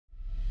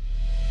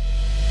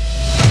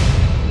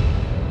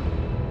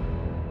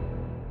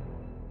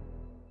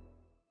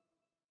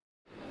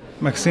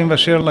Maxime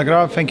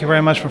Vachier-Lagrave, thank you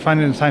very much for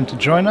finding the time to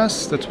join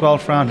us. The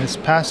 12th round has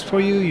passed for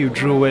you. You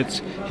drew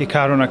with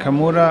Hikaru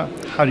Nakamura.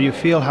 How do you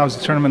feel? How's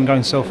the tournament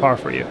going so far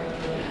for you?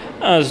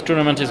 The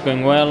tournament is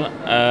going well.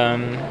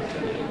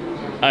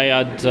 I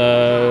had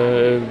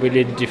a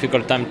really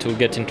difficult time to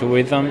get into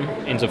rhythm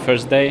in the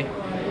first day,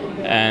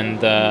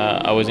 and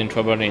I was in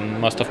trouble in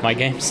most of my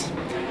games.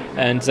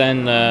 And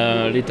then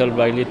little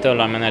by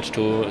little I managed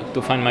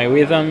to find my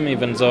rhythm,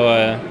 even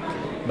though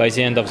by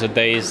the end of the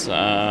days,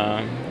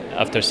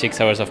 after 6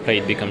 hours of play,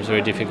 it becomes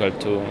very difficult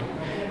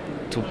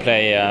to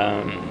play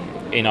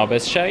in our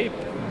best shape.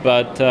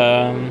 But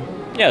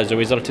yeah, the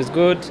result is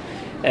good,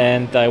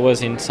 and I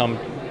was in some.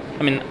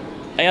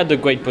 I had a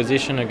great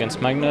position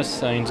against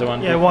Magnus in the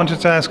one. Yeah, I wanted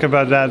to ask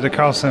about that, the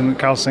Carlsen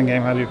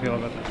game. How do you feel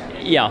about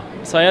that? Yeah,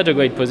 so I had a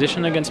great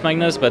position against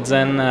Magnus, but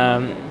then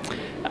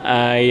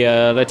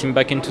I let him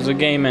back into the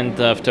game, and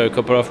after a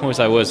couple of moves,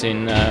 I was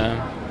in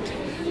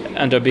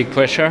under big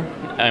pressure.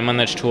 I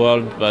managed to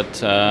hold,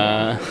 but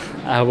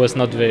I was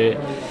not very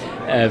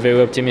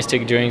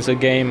optimistic during the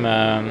game.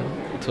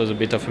 It was a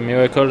bit of a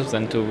miracle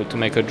then to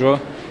make a draw.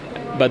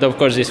 But of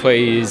course, this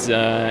way is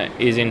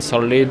in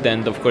solid,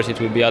 and of course it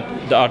will be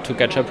hard to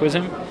catch up with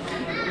him.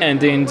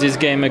 And in this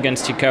game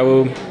against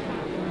Hikaru,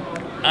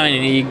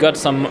 he got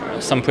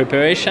some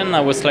preparation.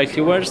 I was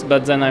slightly worse,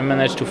 but then I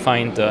managed to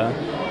find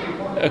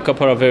a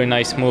couple of very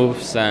nice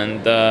moves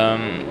and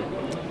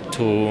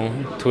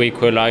to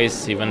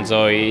equalize, even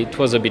though it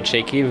was a bit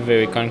shaky,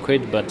 very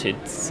concrete, but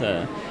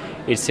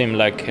it seemed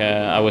like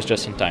I was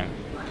just in time.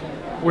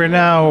 We're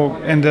now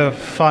in the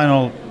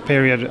final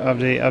period of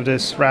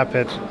this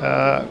rapid.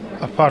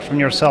 Apart from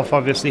yourself,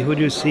 obviously, who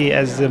do you see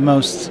as the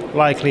most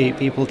likely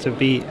people to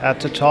be at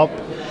the top?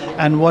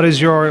 And what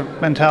is your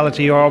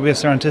mentality? You're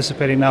obviously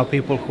anticipating now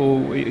people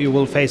who you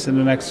will face in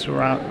the next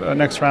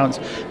rounds.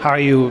 How are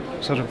you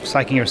sort of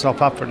psyching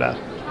yourself up for that?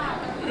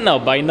 No,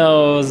 by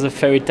now the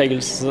fairy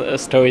tales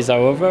stories are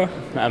over.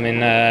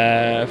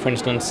 For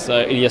instance,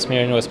 Elias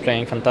Mirin was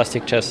playing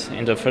fantastic chess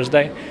in the first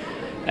day.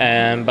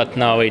 But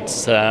now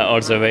it's all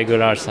the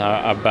regulars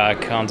are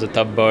back on the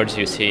top boards.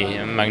 You see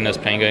Magnus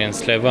playing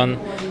against Levon.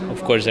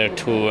 Of course, there are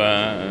two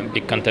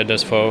big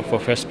contenders for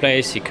first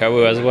place,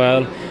 Hikaru as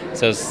well.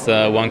 There's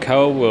Wang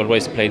Kao, who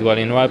always played well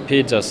in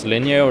rapid. There's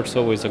Lenier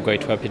also, who is a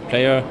great rapid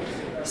player.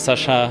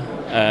 Sasha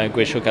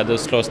Guishuk had a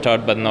slow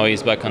start, but now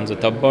he's back on the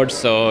top board.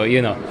 So,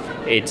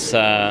 it's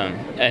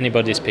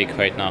anybody's pick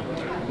right now.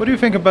 What do you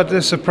think about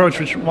this approach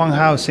which Wang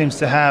Hao seems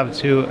to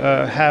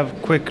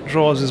have quick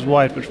draws as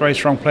white with very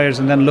strong players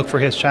and then look for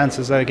his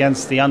chances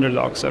against the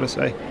underdog, so to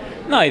say?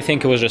 No, I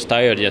think he was just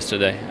tired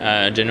yesterday.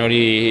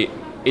 Generally,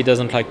 he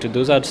doesn't like to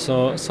do that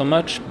so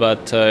much,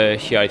 but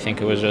here I think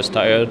he was just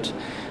tired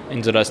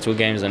in the last two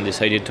games and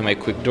decided to make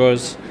quick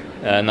draws,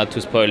 not to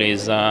spoil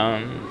his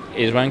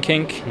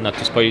ranking, not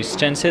to spoil his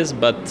chances,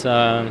 but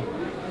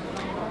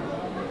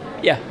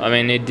yeah,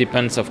 it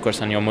depends, of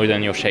course, on your mood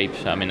and your shape.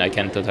 I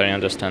can totally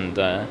understand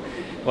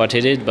what he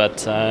did,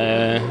 but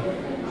yeah,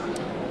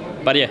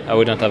 I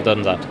wouldn't have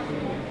done that.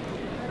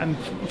 And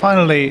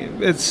finally,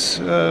 it's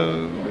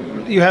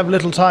you have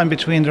little time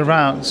between the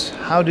rounds.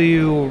 How do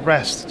you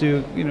rest?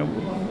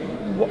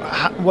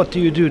 What do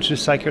you do to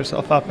psych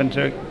yourself up and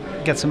to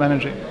get some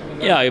energy?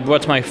 Yeah, I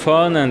brought my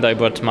phone and I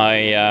brought my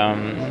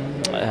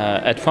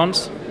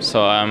headphones.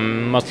 So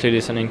I'm mostly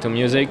listening to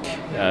music,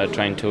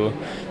 trying to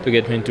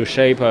get me into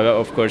shape.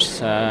 Of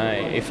course,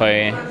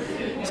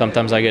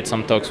 sometimes I get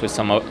some talks with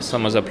some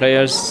other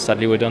players.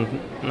 Sadly, we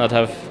not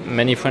have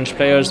many French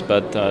players,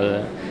 but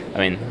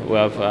we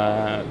have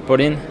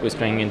Pauline, who's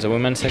playing in the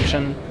women's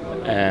section.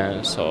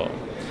 So,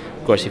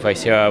 of course, if I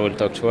see her, I will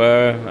talk to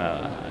her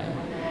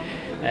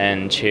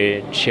and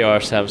cheer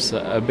ourselves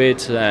a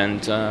bit,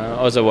 and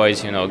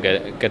otherwise,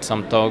 get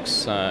some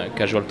talks,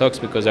 casual talks,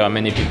 because there are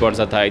many people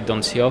that I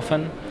don't see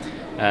often,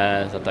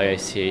 that I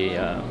see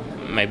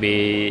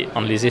maybe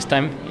only this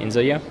time in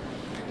the year,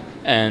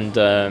 and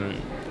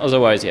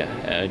otherwise,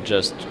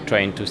 just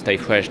trying to stay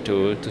fresh,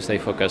 to stay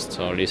focused,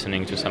 so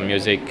listening to some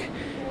music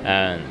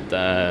and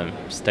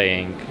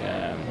staying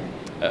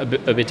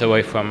a bit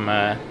away from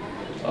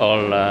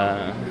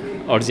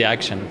all the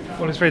action.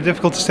 Well, it's very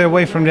difficult to stay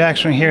away from the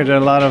action here. There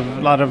are a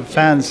lot of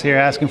fans here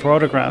asking for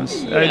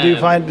autographs. Yeah.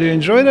 Do you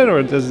enjoy that,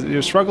 or do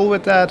you struggle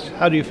with that?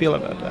 How do you feel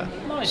about that?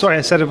 No, sorry,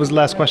 I said it was the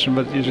last question,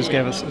 but you just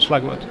gave us a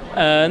slugwood.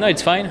 No,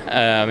 it's fine.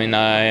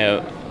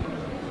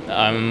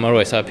 I'm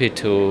always happy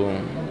to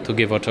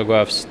give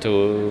autographs to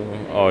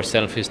or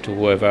selfies to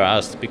whoever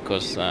asks,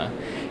 because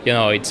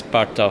it's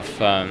part of.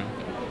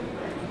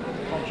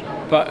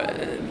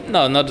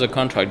 No, not the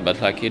contract, but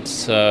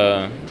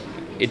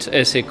it's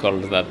ethical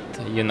that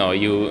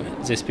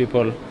these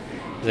people,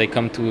 they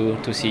come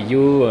to see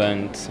you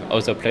and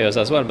other players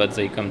as well, but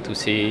they come to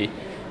see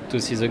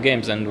the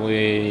games, and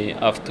we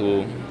have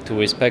to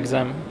respect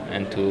them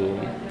and to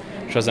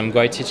show them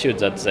gratitude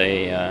that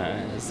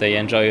they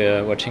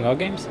enjoy watching our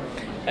games.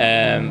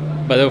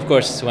 But of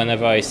course,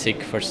 whenever I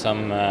seek for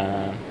some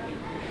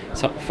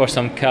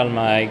calm,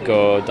 I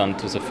go down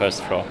to the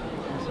first floor.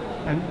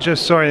 And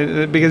just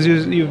sorry, because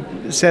you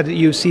said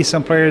you see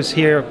some players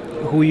here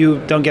who you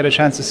don't get a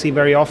chance to see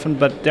very often,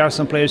 but there are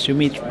some players you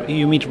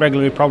meet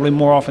regularly, probably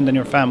more often than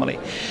your family.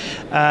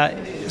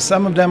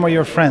 Some of them are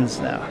your friends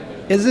now.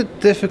 Is it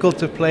difficult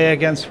to play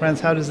against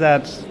friends? How does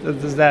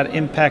that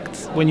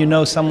impact when you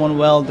know someone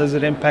well? Does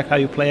it impact how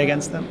you play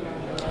against them?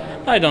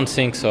 I don't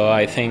think so.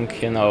 I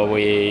think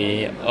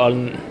we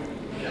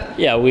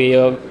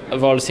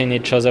have all seen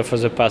each other for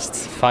the past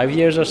 5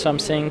 years or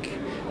something.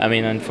 I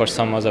mean, and for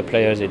some other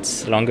players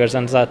it's longer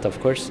than that, of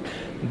course.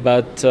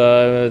 But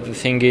the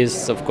thing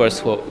is, of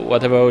course,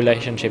 whatever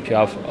relationship you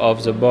have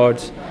off the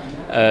board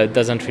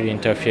doesn't really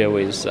interfere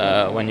with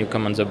when you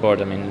come on the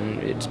board. I mean,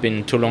 it's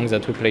been too long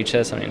that we play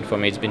chess. I mean, for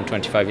me it's been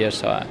 25 years,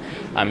 so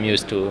I'm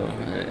used to,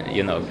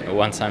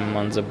 once I'm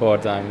on the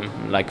board,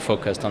 I'm like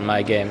focused on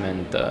my game,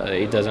 and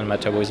it doesn't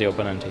matter who the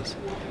opponent is.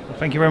 Well,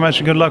 thank you very much,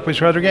 and good luck with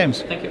your other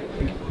games. Thank you.